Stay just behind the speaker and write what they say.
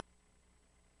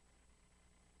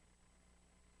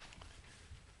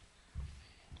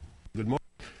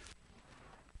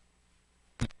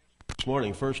This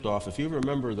morning, first off, if you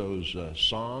remember those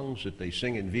songs that they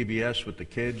sing in VBS with the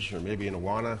kids, or maybe in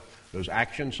Awana, those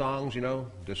action songs, you know,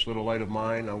 This Little Light of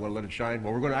Mine, I'm going to let it shine.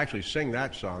 Well, we're going to actually sing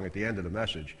that song at the end of the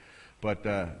message. But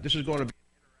this is going to be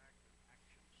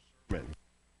an interactive action sermon.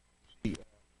 See, God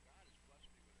has blessed me with a head cold last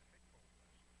night, so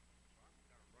I've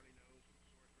got a runny nose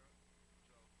and a sore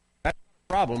throat. So that's not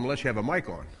a problem unless you have a mic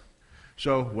on.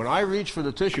 So when I reach for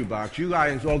the tissue box, you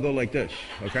guys all go like this,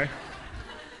 okay?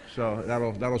 So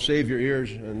that'll save your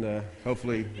ears, and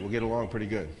hopefully we'll get along pretty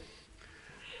good.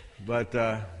 But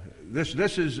this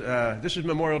is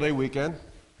Memorial Day weekend,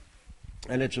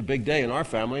 and it's a big day in our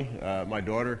family. My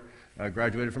daughter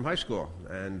graduated from high school,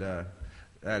 and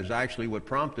that is actually what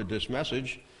prompted this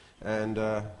message. And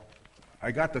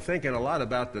I got to thinking a lot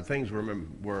about the things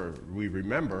we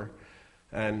remember,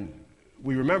 and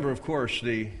we remember, of course,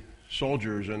 the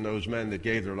soldiers and those men that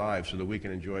gave their lives so that we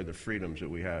can enjoy the freedoms that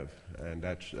we have. And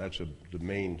that's the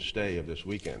mainstay of this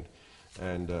weekend.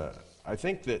 And I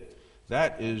think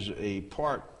that is a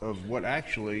part of what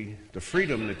actually the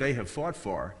freedom that they have fought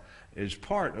for is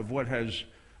part of what has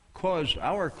caused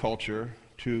our culture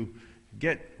to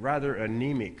get rather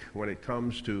anemic when it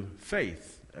comes to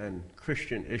faith and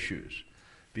Christian issues,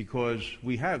 because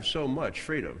we have so much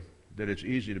freedom that it's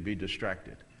easy to be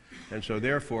distracted. And so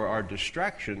therefore our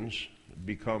distractions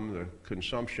become the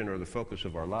consumption or the focus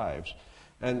of our lives.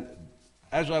 And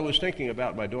as I was thinking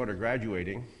about my daughter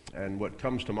graduating, and what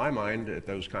comes to my mind at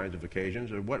those kinds of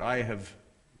occasions are what I have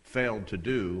failed to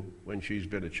do when she's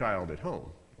been a child at home.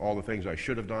 All the things I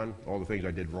should have done, all the things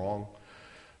I did wrong,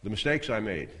 the mistakes I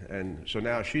made. And so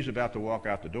now she's about to walk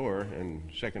out the door,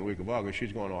 and second week of August,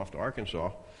 she's going off to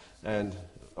Arkansas. And,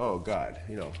 oh, God,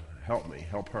 help me,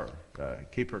 help her,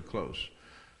 keep her close.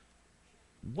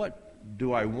 What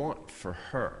do I want for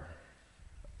her?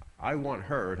 I want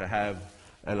her to have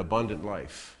an abundant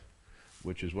life,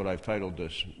 which is what I've titled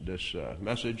this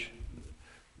message.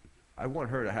 I want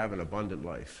her to have an abundant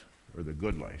life, or the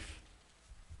good life.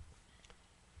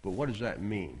 But what does that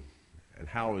mean? And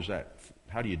how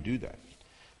do you do that?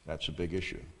 That's a big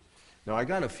issue. Now, I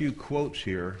got a few quotes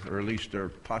here, or at least there are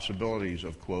possibilities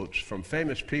of quotes from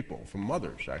famous people, from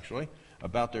mothers, actually,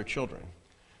 about their children.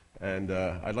 And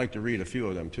I'd like to read a few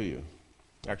of them to you.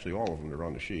 Actually, all of them are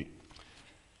on the sheet.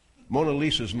 Mona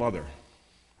Lisa's mother.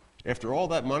 After all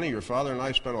that money your father and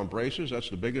I spent on braces, that's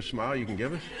the biggest smile you can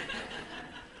give us?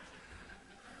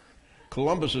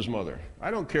 Columbus's mother.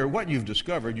 I don't care what you've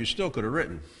discovered, you still could have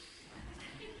written.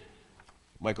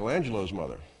 Michelangelo's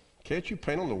mother. Can't you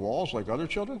paint on the walls like other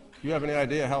children? Do you have any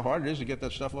idea how hard it is to get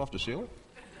that stuff off the ceiling?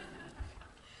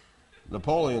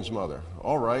 Napoleon's mother.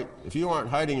 All right, if you aren't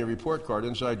hiding your report card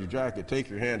inside your jacket, take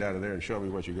your hand out of there and show me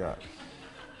what you got.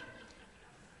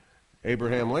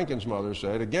 Abraham Lincoln's mother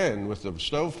said, again, with the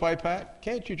stovepipe hat,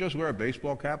 can't you just wear a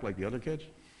baseball cap like the other kids?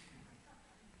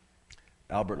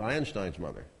 Albert Einstein's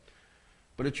mother.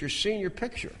 But it's your senior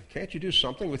picture. Can't you do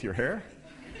something with your hair?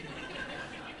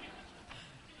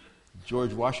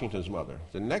 George Washington's mother.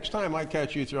 The next time I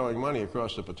catch you throwing money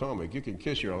across the Potomac, you can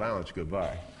kiss your allowance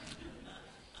goodbye.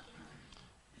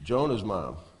 Jonah's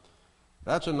mom.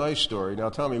 That's a nice story. Now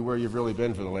tell me where you've really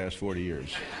been for the last 40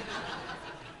 years.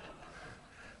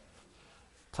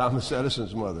 Thomas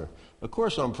Edison's mother. Of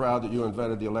course I'm proud that you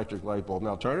invented the electric light bulb.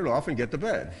 Now turn it off and get to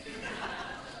bed.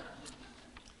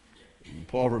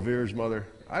 Paul Revere's mother.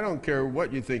 I don't care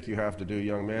what you think you have to do,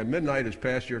 young man. Midnight is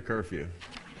past your curfew.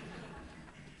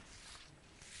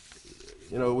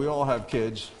 We all have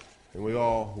kids, and we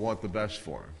all want the best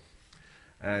for them.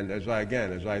 And as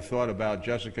I thought about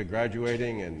Jessica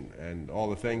graduating and all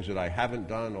the things that I haven't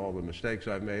done, all the mistakes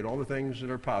I've made, all the things that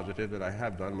are positive that I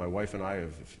have done, my wife and I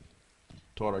have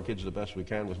taught our kids the best we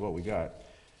can with what we got.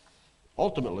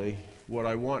 Ultimately, what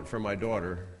I want for my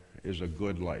daughter is a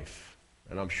good life.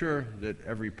 And I'm sure that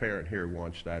every parent here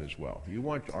wants that as well. We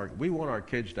want our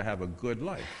kids to have a good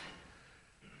life.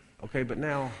 Okay, but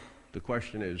now the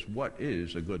question is, what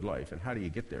is a good life, and how do you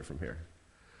get there from here?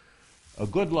 A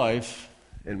good life,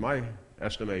 in my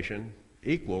estimation,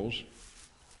 equals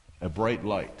a bright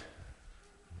light.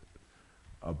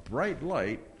 A bright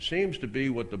light seems to be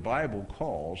what the Bible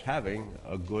calls having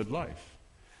a good life.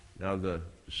 Now, the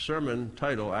sermon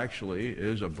title actually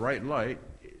is A Bright Light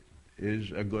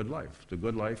is a Good Life. The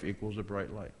good life equals a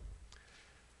bright light.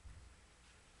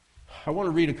 I want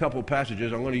to read a couple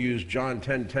passages. I'm going to use John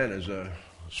 10:10 as a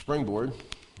springboard,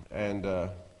 and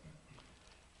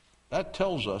that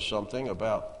tells us something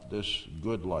about this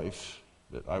good life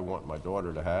that I want my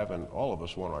daughter to have, and all of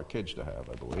us want our kids to have,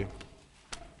 I believe.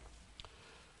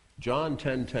 John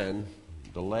 10:10,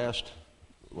 the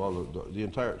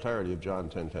entirety of John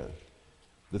 10:10.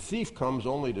 The thief comes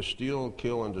only to steal,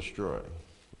 kill, and destroy.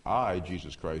 I,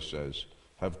 Jesus Christ says,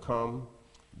 have come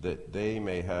that they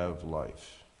may have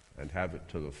life and have it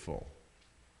to the full.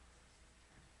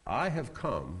 I have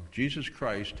come, Jesus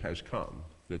Christ has come,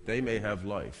 that they may have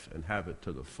life and have it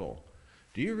to the full.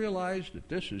 Do you realize that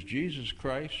this is Jesus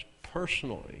Christ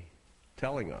personally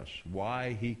telling us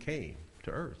why he came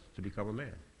to earth to become a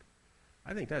man?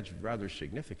 I think that's rather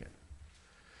significant.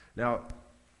 Now,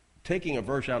 taking a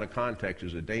verse out of context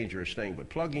is a dangerous thing, but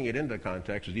plugging it into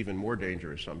context is even more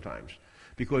dangerous sometimes,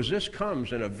 because this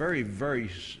comes in a very, very,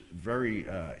 very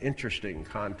interesting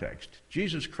context.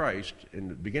 Jesus Christ, in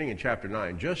the beginning in chapter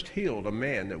 9, just healed a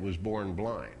man that was born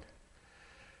blind.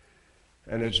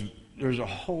 And there's a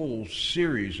whole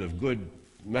series of good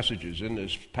messages in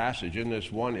this passage, in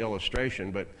this one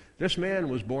illustration, but this man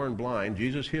was born blind.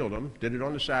 Jesus healed him, did it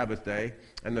on the Sabbath day,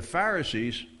 and the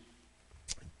Pharisees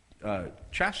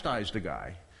chastised the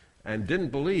guy and didn't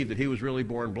believe that he was really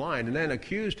born blind, and then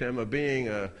accused him of being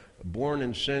a born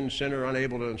in sin, sinner,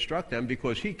 unable to instruct them,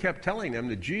 because he kept telling them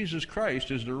that Jesus Christ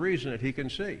is the reason that he can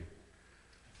see.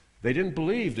 They didn't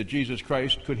believe that Jesus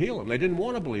Christ could heal him. They didn't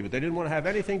want to believe it. They didn't want to have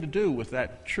anything to do with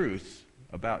that truth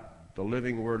about the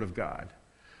living Word of God.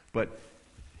 But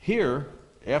here,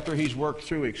 after he's worked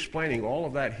through explaining all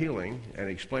of that healing and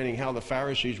explaining how the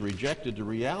Pharisees rejected the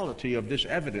reality of this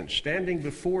evidence standing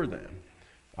before them,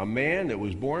 a man that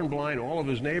was born blind, all of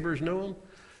his neighbors knew him,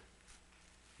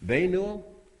 they knew him,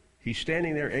 he's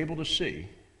standing there able to see,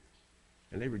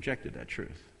 and they rejected that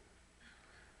truth.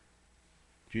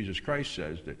 Jesus Christ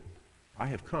says that I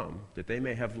have come that they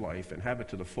may have life and have it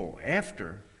to the full,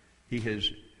 after he has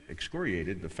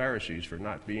excoriated the Pharisees for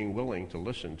not being willing to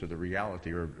listen to the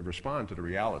reality or respond to the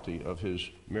reality of his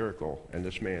miracle and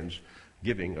this man's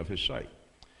giving of his sight.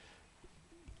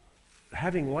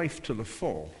 Having life to the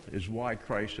full is why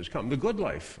Christ has come. The good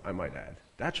life, I might add.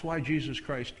 That's why Jesus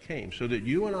Christ came, so that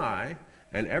you and I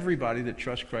and everybody that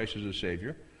trusts Christ as a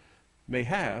Savior may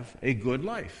have a good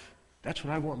life. That's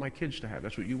what I want my kids to have.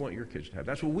 That's what you want your kids to have.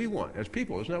 That's what we want as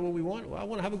people. Isn't that what we want? Well, I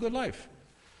want to have a good life.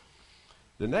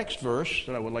 The next verse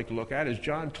that I would like to look at is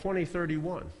John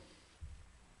 20:31.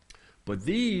 But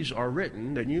these are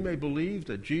written that you may believe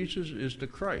that Jesus is the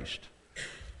Christ,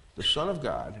 the Son of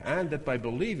God, and that by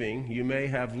believing you may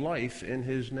have life in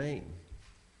his name.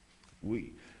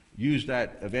 We use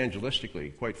that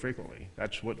evangelistically quite frequently.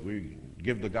 That's what we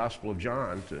give the Gospel of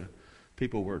John to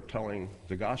people we're telling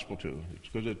the gospel to. It's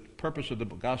because the purpose of the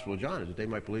Gospel of John is that they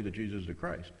might believe that Jesus is the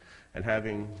Christ. And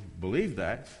having believed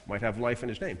that, might have life in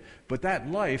his name. But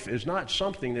that life is not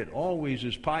something that always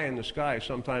is pie in the sky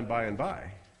sometime by and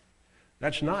by.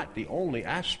 That's not the only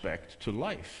aspect to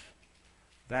life.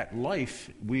 That life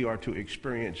we are to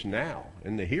experience now,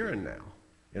 in the here and now,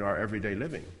 in our everyday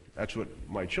living. That's what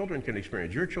my children can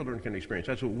experience, your children can experience.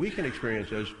 That's what we can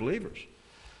experience as believers.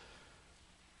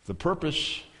 The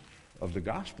purpose of the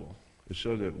gospel is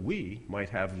so that we might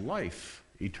have life,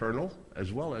 eternal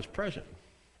as well as present.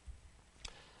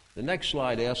 The next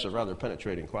slide asks a rather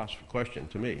penetrating question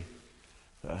to me.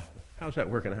 How's that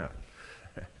working out?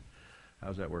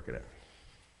 How's that working out?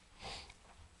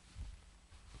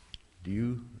 Do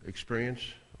you experience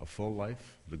a full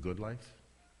life, the good life?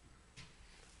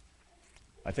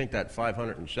 I think that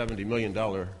 $570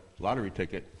 million lottery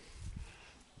ticket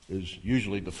is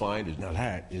usually defined as, now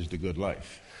that is the good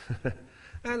life.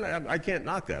 And I can't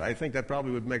knock that. I think that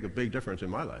probably would make a big difference in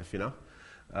my life, you know.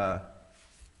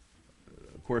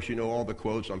 Of course, you know all the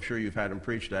quotes. I'm sure you've had them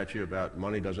preached at you about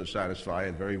money doesn't satisfy,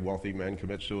 and very wealthy men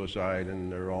commit suicide,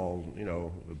 and they're all, you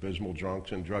know, abysmal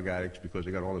drunks and drug addicts because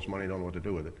they got all this money and don't know what to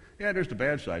do with it. Yeah, there's the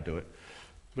bad side to it.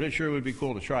 But it sure would be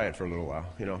cool to try it for a little while,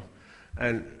 you know.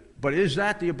 But is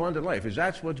that the abundant life? Is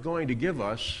that what's going to give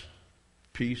us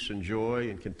peace and joy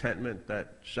and contentment,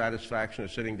 that satisfaction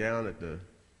of sitting down at the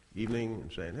evening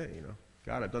and saying, hey, you know,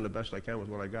 God, I've done the best I can with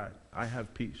what I got. I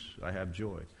have peace. I have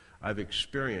joy. I've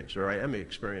experienced, or I am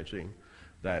experiencing,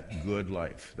 that good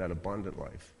life, that abundant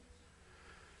life.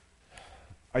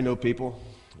 I know people,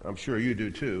 I'm sure you do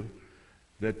too,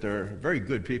 that they're very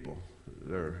good people.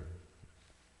 They're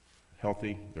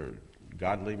healthy, they're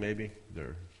godly maybe,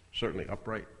 they're certainly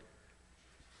upright,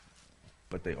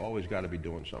 but they always got to be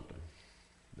doing something.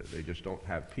 They just don't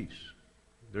have peace.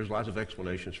 There's lots of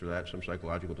explanations for that, some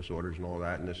psychological disorders and all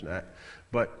that and this and that.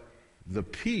 But the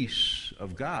peace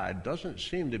of God doesn't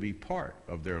seem to be part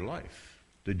of their life.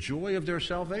 The joy of their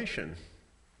salvation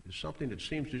is something that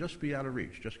seems to just be out of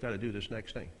reach. Just got to do this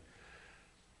next thing.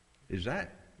 Is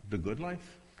that the good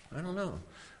life? I don't know.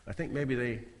 I think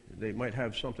maybe they might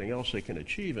have something else they can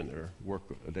achieve in their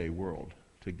work-a-day world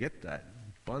to get that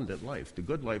abundant life. The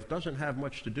good life doesn't have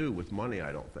much to do with money,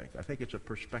 I don't think. I think it's a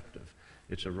perspective.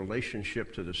 It's a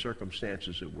relationship to the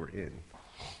circumstances that we're in.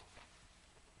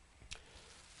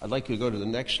 I'd like you to go to the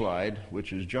next slide,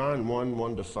 which is John 1,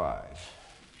 1-5.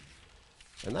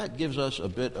 And that gives us a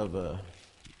bit of a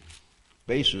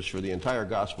basis for the entire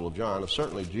Gospel of John.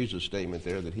 Certainly Jesus' statement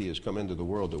there that he has come into the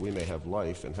world that we may have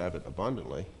life and have it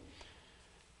abundantly.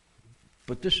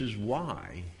 But this is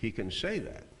why he can say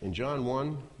that. In John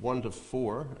 1,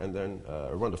 1-4, and then,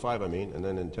 or 1-5, and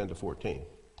then in 10-14.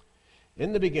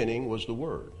 In the beginning was the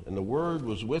Word, and the Word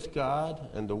was with God,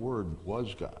 and the Word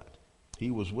was God.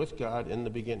 He was with God in the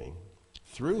beginning.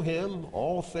 Through him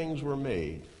all things were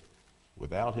made.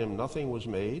 Without him nothing was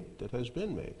made that has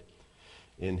been made.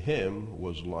 In him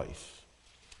was life,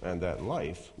 and that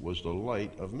life was the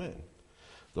light of men.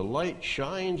 The light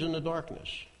shines in the darkness,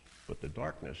 but the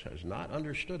darkness has not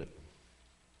understood it.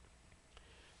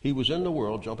 He was in the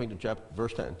world, jumping to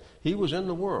verse 10. He was in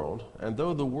the world, and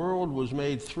though the world was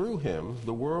made through him,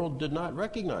 the world did not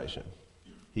recognize him.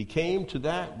 He came to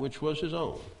that which was his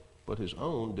own, but his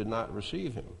own did not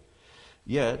receive him.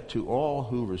 Yet to all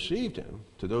who received him,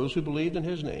 to those who believed in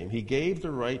his name, he gave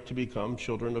the right to become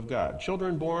children of God.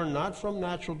 Children born not from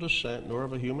natural descent, nor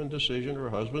of a human decision or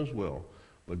a husband's will,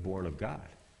 but born of God.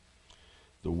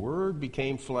 The Word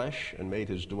became flesh and made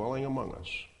his dwelling among us.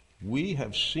 We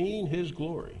have seen his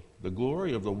glory, the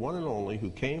glory of the one and only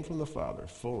who came from the Father,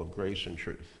 full of grace and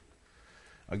truth.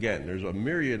 Again, there's a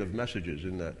myriad of messages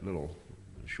in that little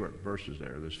short verses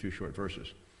there, those few short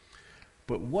verses.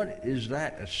 But what is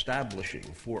that establishing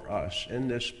for us in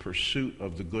this pursuit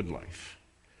of the good life?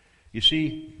 You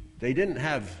see, they didn't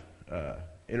have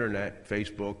internet,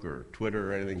 Facebook, or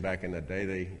Twitter or anything back in that day.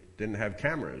 They didn't have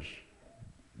cameras.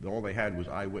 All they had was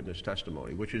eyewitness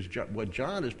testimony, which is what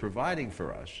John is providing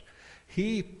for us.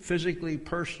 He physically,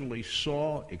 personally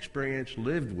saw, experienced,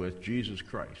 lived with Jesus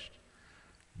Christ,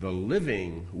 the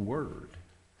living Word.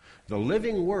 The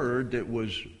living Word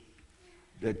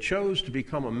that chose to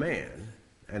become a man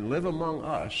and live among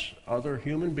us, other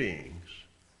human beings,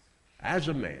 as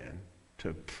a man,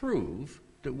 to prove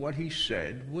that what he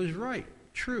said was right,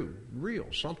 true, real,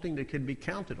 something that can be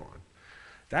counted on.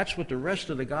 That's what the rest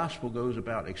of the gospel goes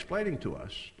about explaining to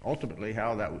us, ultimately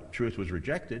how that truth was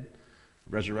rejected,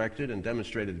 resurrected, and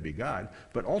demonstrated to be God.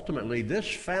 But ultimately, this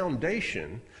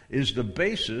foundation is the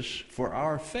basis for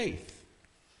our faith.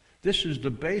 This is the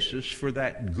basis for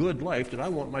that good life that I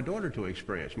want my daughter to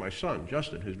experience, my son,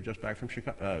 Justin, who's just back from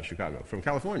from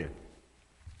California.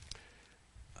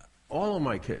 All of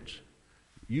my kids,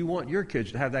 you want your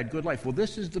kids to have that good life. Well,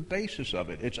 this is the basis of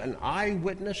it. It's an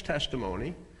eyewitness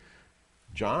testimony.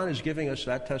 John is giving us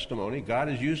that testimony. God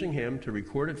is using him to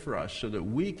record it for us so that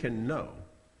we can know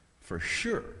for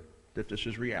sure that this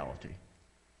is reality.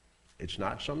 It's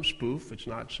not some spoof. It's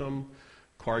not some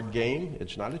card game.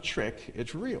 It's not a trick.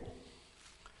 It's real.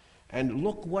 And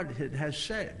look what it has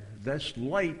said. This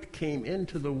light came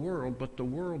into the world, but the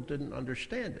world didn't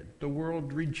understand it. The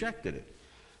world rejected it.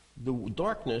 The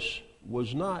darkness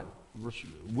was not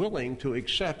willing to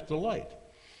accept the light.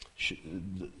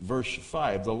 Verse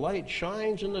 5, the light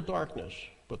shines in the darkness,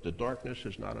 but the darkness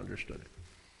has not understood it.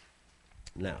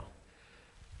 Now,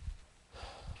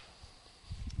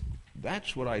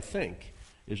 that's what I think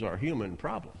is our human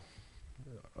problem.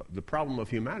 The problem of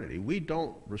humanity. We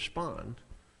don't respond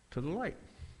to the light.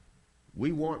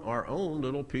 We want our own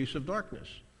little piece of darkness.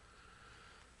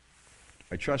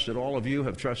 I trust that all of you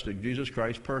have trusted Jesus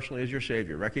Christ personally as your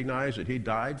Savior. Recognize that he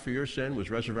died for your sin, was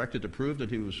resurrected to prove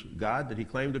that he was God, that he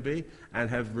claimed to be, and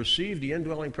have received the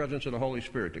indwelling presence of the Holy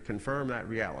Spirit to confirm that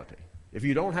reality. If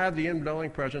you don't have the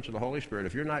indwelling presence of the Holy Spirit,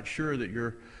 if you're not sure that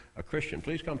you're a Christian,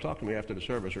 please come talk to me after the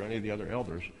service or any of the other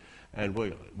elders, and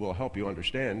we'll help you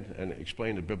understand and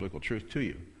explain the biblical truth to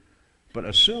you. But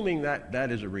assuming that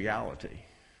that is a reality,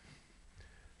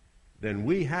 then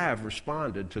we have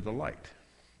responded to the light.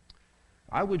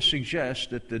 I would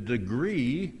suggest that the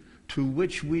degree to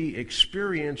which we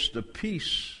experience the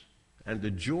peace and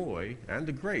the joy and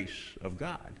the grace of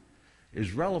God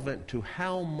is relevant to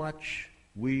how much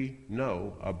we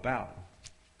know about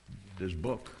this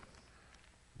book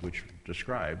which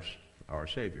describes our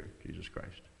Savior, Jesus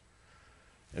Christ.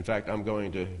 In fact, I'm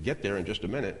going to get there in just a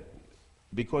minute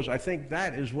because I think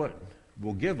that is what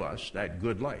will give us that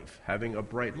good life, having a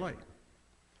bright light.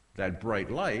 That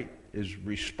bright light is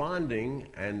responding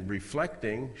and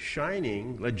reflecting,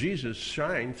 shining, let Jesus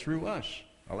shine through us,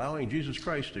 allowing Jesus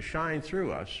Christ to shine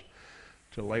through us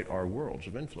to light our worlds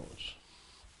of influence.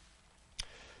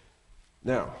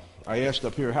 Now, I asked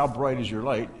up here, how bright is your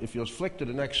light? If you'll flick to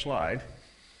the next slide,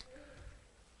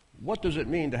 what does it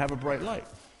mean to have a bright light?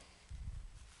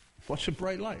 What's a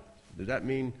bright light? Does that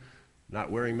mean not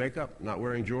wearing makeup, not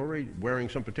wearing jewelry, wearing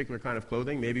some particular kind of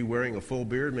clothing, maybe wearing a full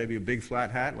beard, maybe a big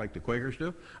flat hat like the Quakers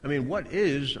do? I mean, what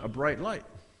is a bright light?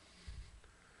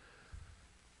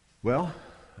 Well,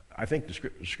 I think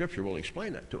the Scripture will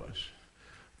explain that to us.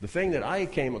 The thing that I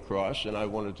came across and I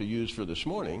wanted to use for this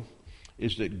morning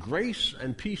is that grace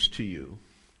and peace to you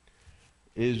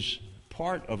is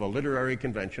part of a literary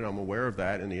convention. I'm aware of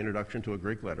that in the introduction to a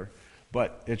Greek letter.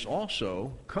 But it's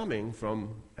also coming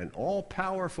from an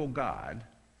all-powerful God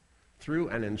through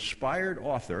an inspired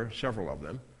author, several of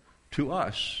them, to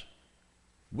us,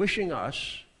 wishing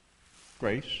us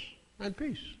grace and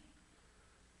peace.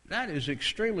 That is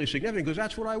extremely significant because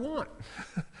that's what I want.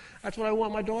 That's what I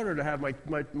want my daughter to have,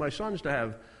 my sons to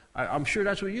have. I'm sure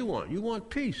that's what you want. You want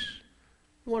peace.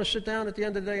 You want to sit down at the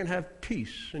end of the day and have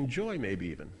peace and joy maybe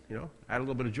even. Add a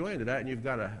little bit of joy into that and you've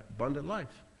got an abundant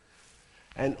life.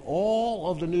 And all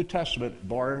of the New Testament,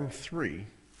 barring 3,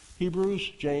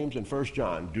 Hebrews, James, and 1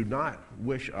 John, do not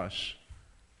wish us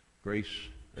grace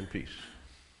and peace.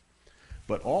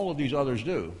 But all of these others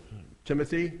do.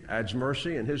 Timothy adds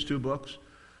mercy in his 2 books.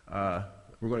 We're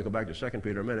going to go back to 2 Peter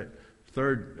in a minute.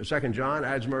 2 John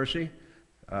adds mercy.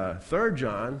 3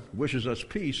 John wishes us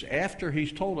peace after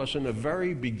he's told us in the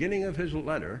very beginning of his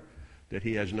letter that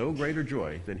he has no greater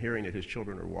joy than hearing that his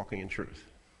children are walking in truth.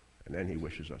 And then he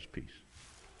wishes us peace.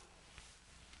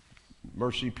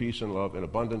 Mercy, peace, and love in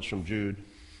abundance from Jude,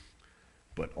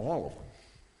 but all of them,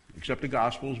 except the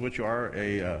Gospels, which are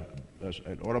an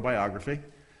autobiography,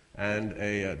 and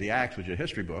the Acts, which is a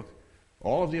history book,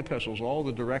 all of the epistles, all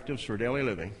the directives for daily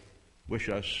living, wish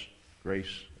us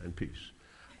grace and peace.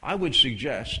 I would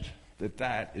suggest that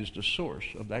that is the source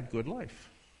of that good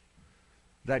life.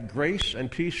 That grace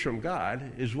and peace from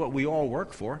God is what we all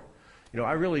work for.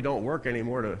 I really don't work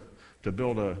anymore to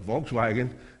build a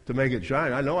Volkswagen to make it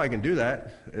shine. I know I can do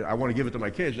that. I want to give it to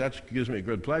my kids. That gives me a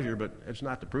good pleasure, but it's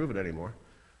not to prove it anymore.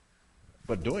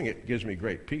 But doing it gives me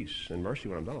great peace and mercy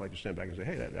when I'm done. I like to stand back and say,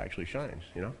 hey, that actually shines,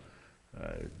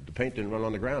 The paint didn't run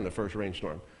on the ground the first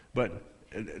rainstorm. But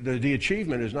the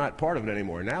achievement is not part of it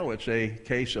anymore. Now it's a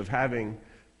case of having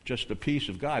just the peace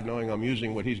of God, knowing I'm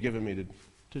using what he's given me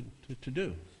to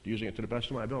do, using it to the best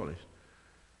of my abilities.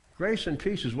 Grace and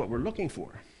peace is what we're looking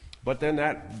for. But then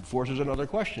that forces another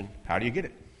question. How do you get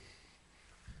it?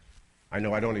 I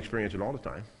know I don't experience it all the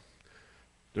time.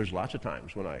 There's lots of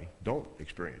times when I don't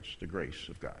experience the grace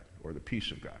of God or the peace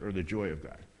of God or the joy of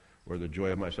God or the joy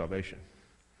of my salvation.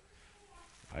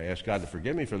 I ask God to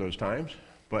forgive me for those times,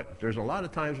 but there's a lot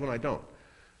of times when I don't.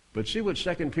 But see what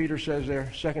 2 Peter says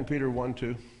there? 2 Peter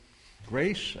 1:2.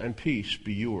 Grace and peace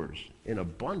be yours in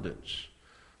abundance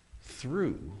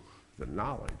through the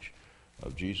knowledge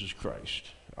of Jesus Christ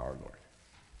our Lord.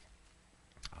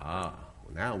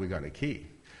 Now we got a key.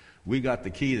 We got the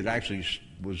key that actually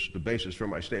was the basis for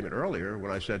my statement earlier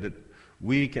when I said that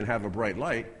we can have a bright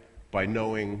light by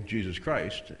knowing Jesus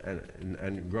Christ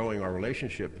and growing our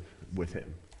relationship with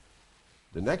him.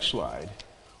 The next slide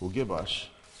will give us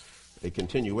a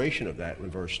continuation of that in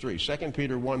verse 3. 2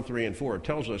 Peter 1, 3, and 4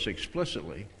 tells us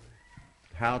explicitly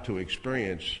how to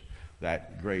experience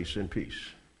that grace and peace.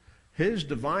 His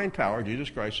divine power, Jesus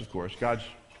Christ, of course,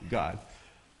 God,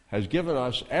 has given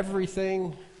us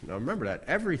everything, now remember that,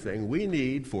 everything we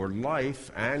need for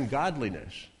life and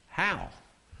godliness. How?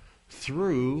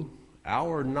 Through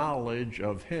our knowledge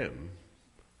of him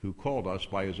who called us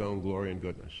by his own glory and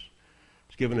goodness.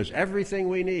 He's given us everything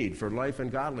we need for life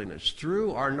and godliness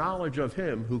through our knowledge of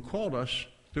him who called us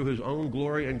through his own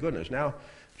glory and goodness. Now,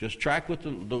 just track with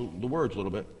the words a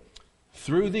little bit.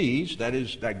 Through these, that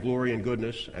is, that glory and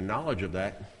goodness and knowledge of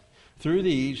that, through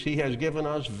these he has given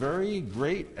us very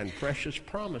great and precious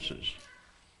promises,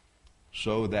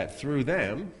 so that through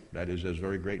them, that is, those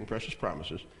very great and precious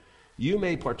promises, you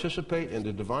may participate in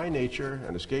the divine nature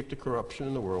and escape the corruption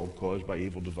in the world caused by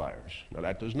evil desires. Now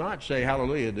that does not say,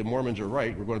 hallelujah, the Mormons are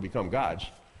right, we're going to become gods.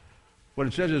 What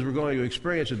it says is we're going to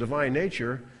experience a divine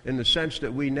nature in the sense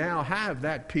that we now have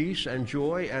that peace and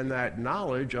joy and that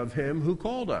knowledge of him who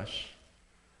called us.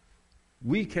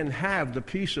 We can have the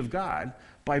peace of God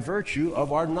by virtue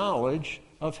of our knowledge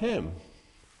of him.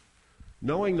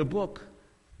 Knowing the book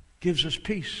gives us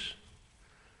peace.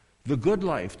 The good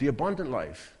life, the abundant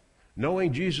life.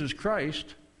 Knowing Jesus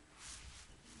Christ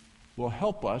will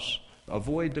help us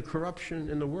avoid the corruption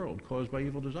in the world caused by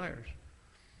evil desires.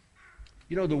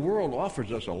 You know, the world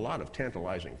offers us a lot of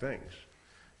tantalizing things.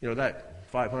 You know,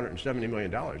 that $570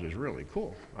 million is really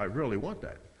cool. I really want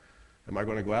that. Am I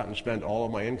going to go out and spend all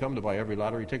of my income to buy every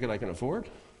lottery ticket I can afford?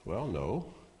 Well, no,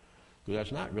 because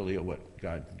that's not really what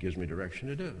God gives me direction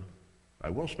to do. I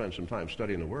will spend some time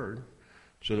studying the Word,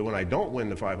 So that when I don't win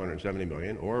the $570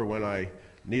 million, or when I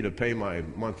need to pay my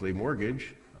monthly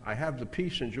mortgage, I have the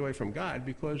peace and joy from God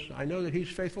because I know that He's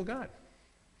faithful God.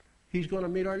 He's going to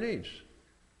meet our needs.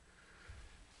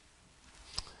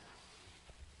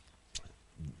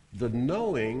 The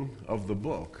knowing of the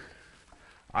book,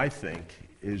 I think,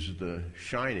 is the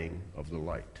shining of the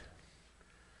light.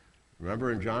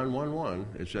 Remember in John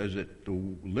 1:1, it says that the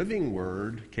living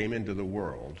Word came into the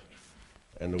world,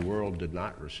 and the world did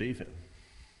not receive Him.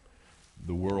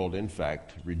 The world, in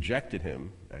fact, rejected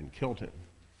Him and killed Him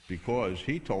because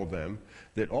He told them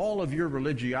that all of your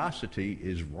religiosity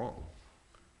is wrong.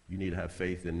 You need to have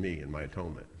faith in me and my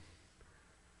atonement.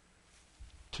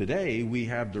 Today, we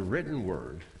have the written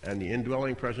Word and the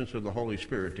indwelling presence of the Holy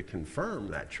Spirit to confirm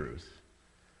that truth.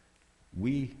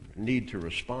 We need to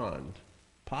respond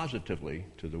positively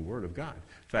to the Word of God.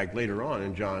 In fact, later on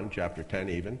in John chapter 10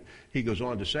 even, he goes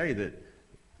on to say that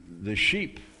the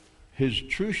sheep, his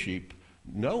true sheep,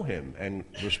 know him and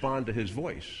respond to his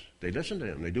voice. They listen to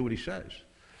him. They do what he says.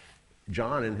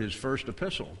 John, in his first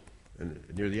epistle,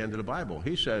 near the end of the Bible,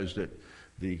 he says that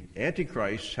the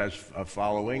Antichrist has a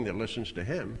following that listens to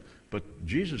him, but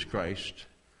Jesus Christ,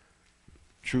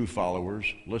 true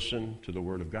followers, listen to the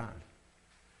Word of God.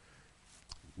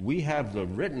 We have the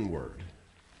written Word.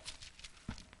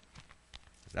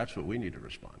 That's what we need to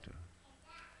respond to.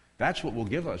 That's what will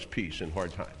give us peace in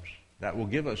hard times. That will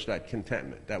give us that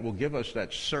contentment. That will give us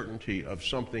that certainty of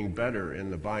something better in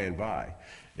the by and by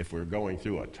if we're going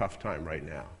through a tough time right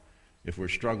now. If we're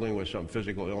struggling with some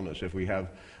physical illness, if we have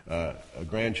a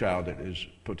grandchild that is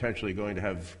potentially going to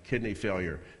have kidney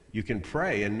failure, you can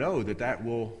pray and know that that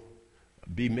will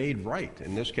be made right.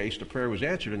 In this case, the prayer was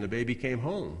answered and the baby came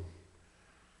home.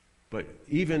 But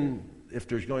even if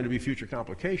there's going to be future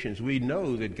complications, we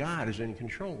know that God is in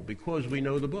control because we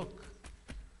know the book.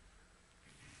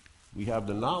 We have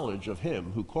the knowledge of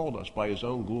Him who called us by His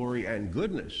own glory and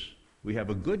goodness. We have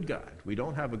a good God. We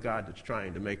don't have a God that's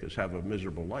trying to make us have a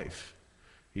miserable life.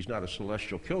 He's not a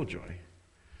celestial killjoy.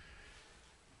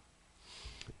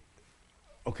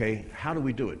 Okay, how do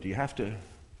we do it? Do you have to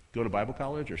go to Bible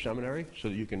college or seminary so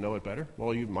that you can know it better?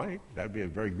 Well, you might. That would be a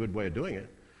very good way of doing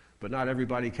it. But not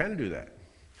everybody can do that.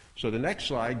 So the next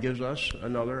slide gives us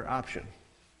another option.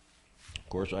 Of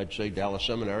course, I'd say Dallas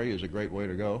Seminary is a great way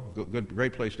to go,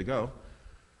 great place to go.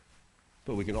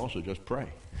 But we can also just pray.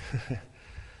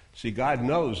 See, God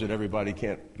knows that everybody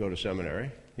can't go to seminary.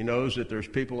 He knows that there's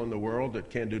people in the world that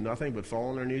can't do nothing but fall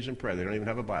on their knees and pray. They don't even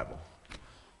have a Bible.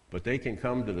 But they can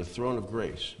come to the throne of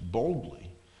grace boldly,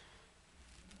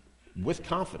 with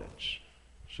confidence,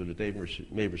 so that they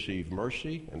may receive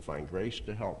mercy and find grace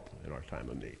to help in our time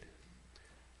of need.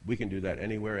 We can do that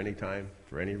anywhere, anytime,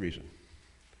 for any reason.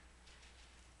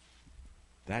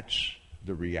 That's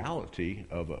the reality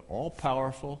of an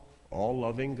all-powerful,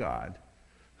 all-loving God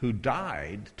who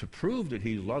died to prove that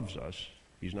He loves us.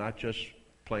 He's not just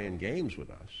playing games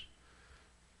with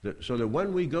us. So that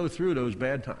when we go through those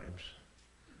bad times,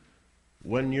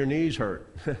 when your knees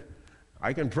hurt,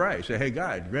 I can pray. Say, hey,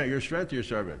 God, grant your strength to your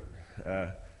servant.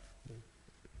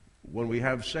 When we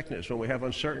have sickness, when we have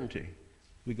uncertainty,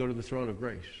 we go to the throne of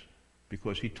grace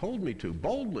because He told me to,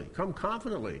 boldly, come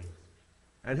confidently,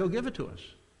 and He'll give it to us.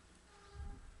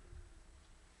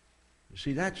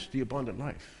 See, that's the abundant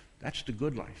life. That's the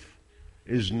good life,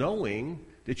 is knowing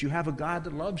that you have a God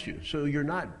that loves you. So you're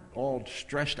not all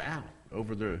stressed out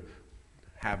over the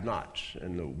have-nots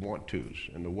and the want-tos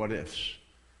and the what-ifs.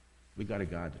 We got a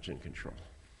God that's in control.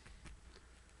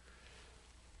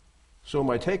 So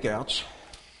my takeouts,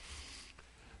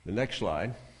 the next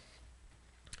slide,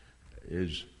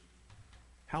 is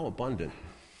how abundant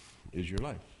is your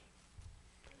life?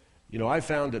 You know, I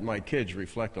found that my kids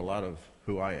reflect a lot of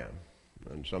who I am.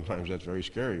 And sometimes that's very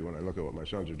scary when I look at what my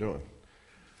sons are doing.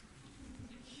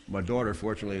 My daughter,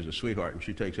 fortunately, is a sweetheart, and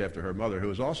she takes after her mother,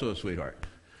 who is also a sweetheart.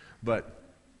 But,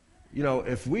 you know,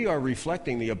 if we are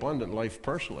reflecting the abundant life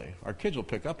personally, our kids will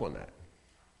pick up on that.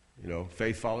 You know,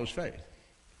 faith follows faith.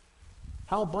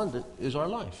 How abundant is our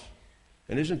life?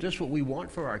 And isn't this what we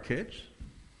want for our kids?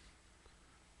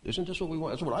 Isn't this what we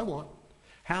want? That's what I want.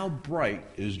 How bright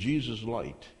is Jesus'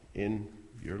 light in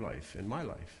your life, in my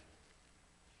life?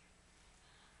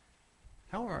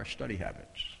 How are our study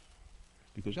habits?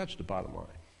 Because that's the bottom line.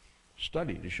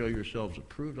 Study to show yourselves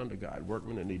approved unto God,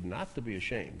 workmen that need not to be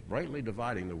ashamed, rightly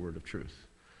dividing the word of truth.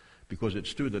 Because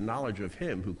it's through the knowledge of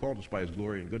Him who called us by His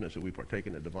glory and goodness that we partake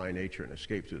in the divine nature and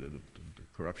escape through the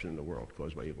corruption in the world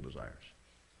caused by evil desires.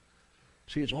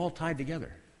 See, it's all tied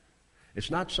together.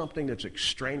 It's not something that's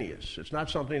extraneous. It's not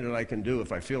something that I can do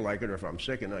if I feel like it or if I'm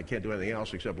sick and I can't do anything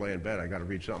else except lay in bed. I got to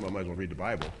read something. I might as well read the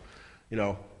Bible. You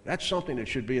know, That's something that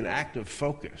should be an active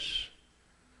focus.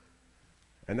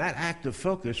 And that active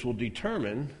focus will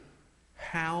determine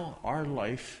how our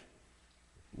life,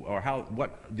 or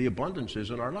what the abundance is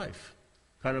in our life,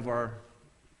 kind of our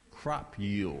crop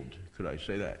yield. Could I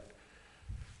say that?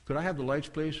 Could I have the lights,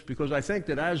 please? Because I think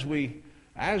that as we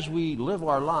live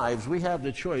our lives, we have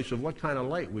the choice of what kind of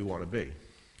light we want to be.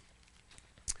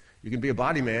 You can be a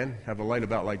body man, have a light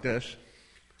about like this.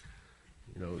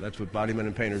 You know, that's what body men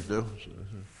and painters do.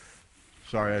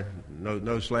 Sorry,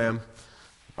 no slam.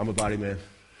 I'm a body man.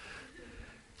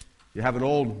 You have an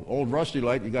old rusty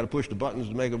light, you got to push the buttons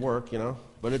to make it work, you know.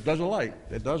 But it does a light.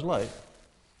 It does light.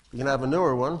 You can have a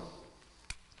newer one.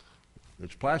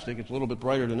 It's plastic. It's a little bit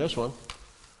brighter than this one.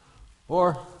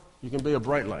 Or you can be a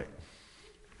bright light.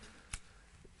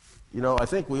 You know, I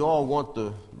think we all want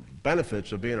the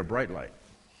benefits of being a bright light.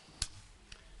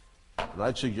 And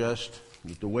I'd suggest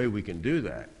that the way we can do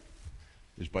that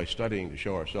is by studying to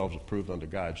show ourselves approved unto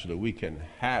God, so that we can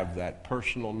have that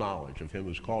personal knowledge of Him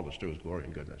who's called us to His glory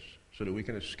and goodness, so that we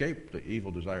can escape the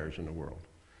evil desires in the world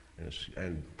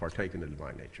and partake in the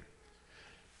divine nature.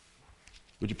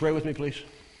 Would you pray with me, please?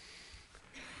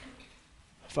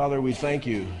 Father, we thank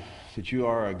you that you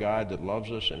are a God that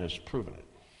loves us and has proven it.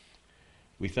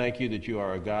 We thank you that you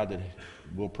are a God that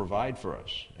will provide for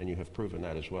us, and you have proven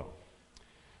that as well.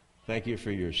 Thank you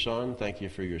for your Son, thank you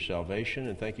for your salvation,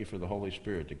 and thank you for the Holy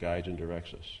Spirit that guides and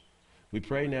directs us. We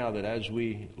pray now that as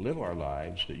we live our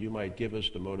lives, that you might give us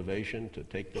the motivation to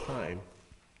take the time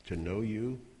to know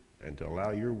you and to allow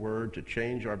your word to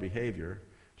change our behavior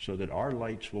so that our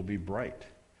lights will be bright.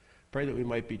 Pray that we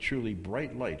might be truly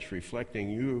bright lights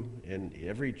reflecting you in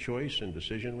every choice and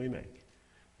decision we make.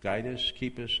 Guide us,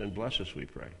 keep us, and bless us, we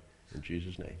pray. In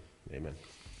Jesus' name, amen.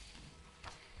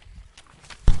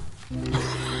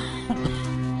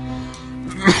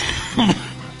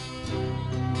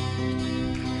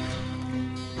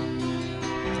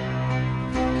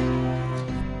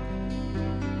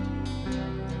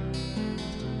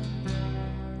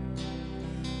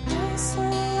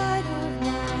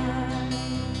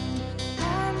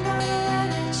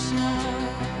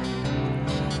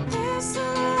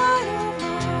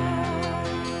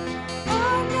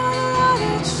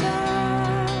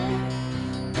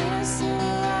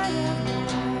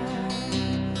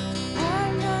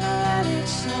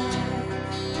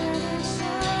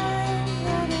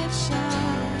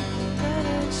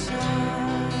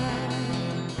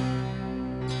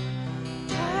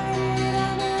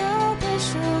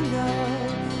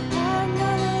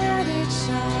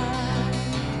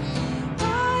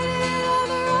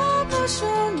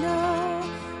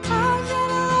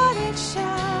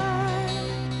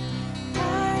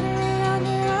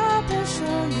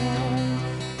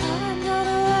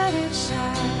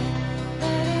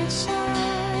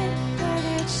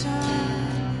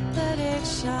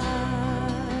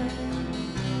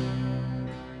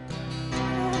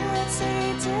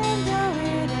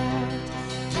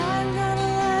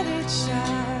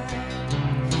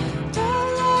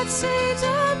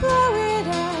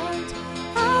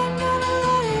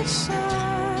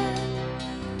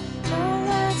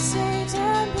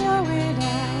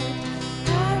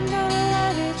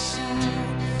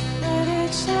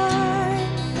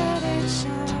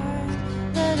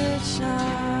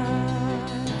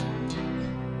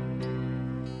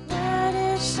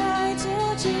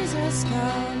 Jesus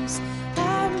comes,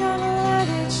 I'm gonna let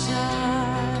it shine.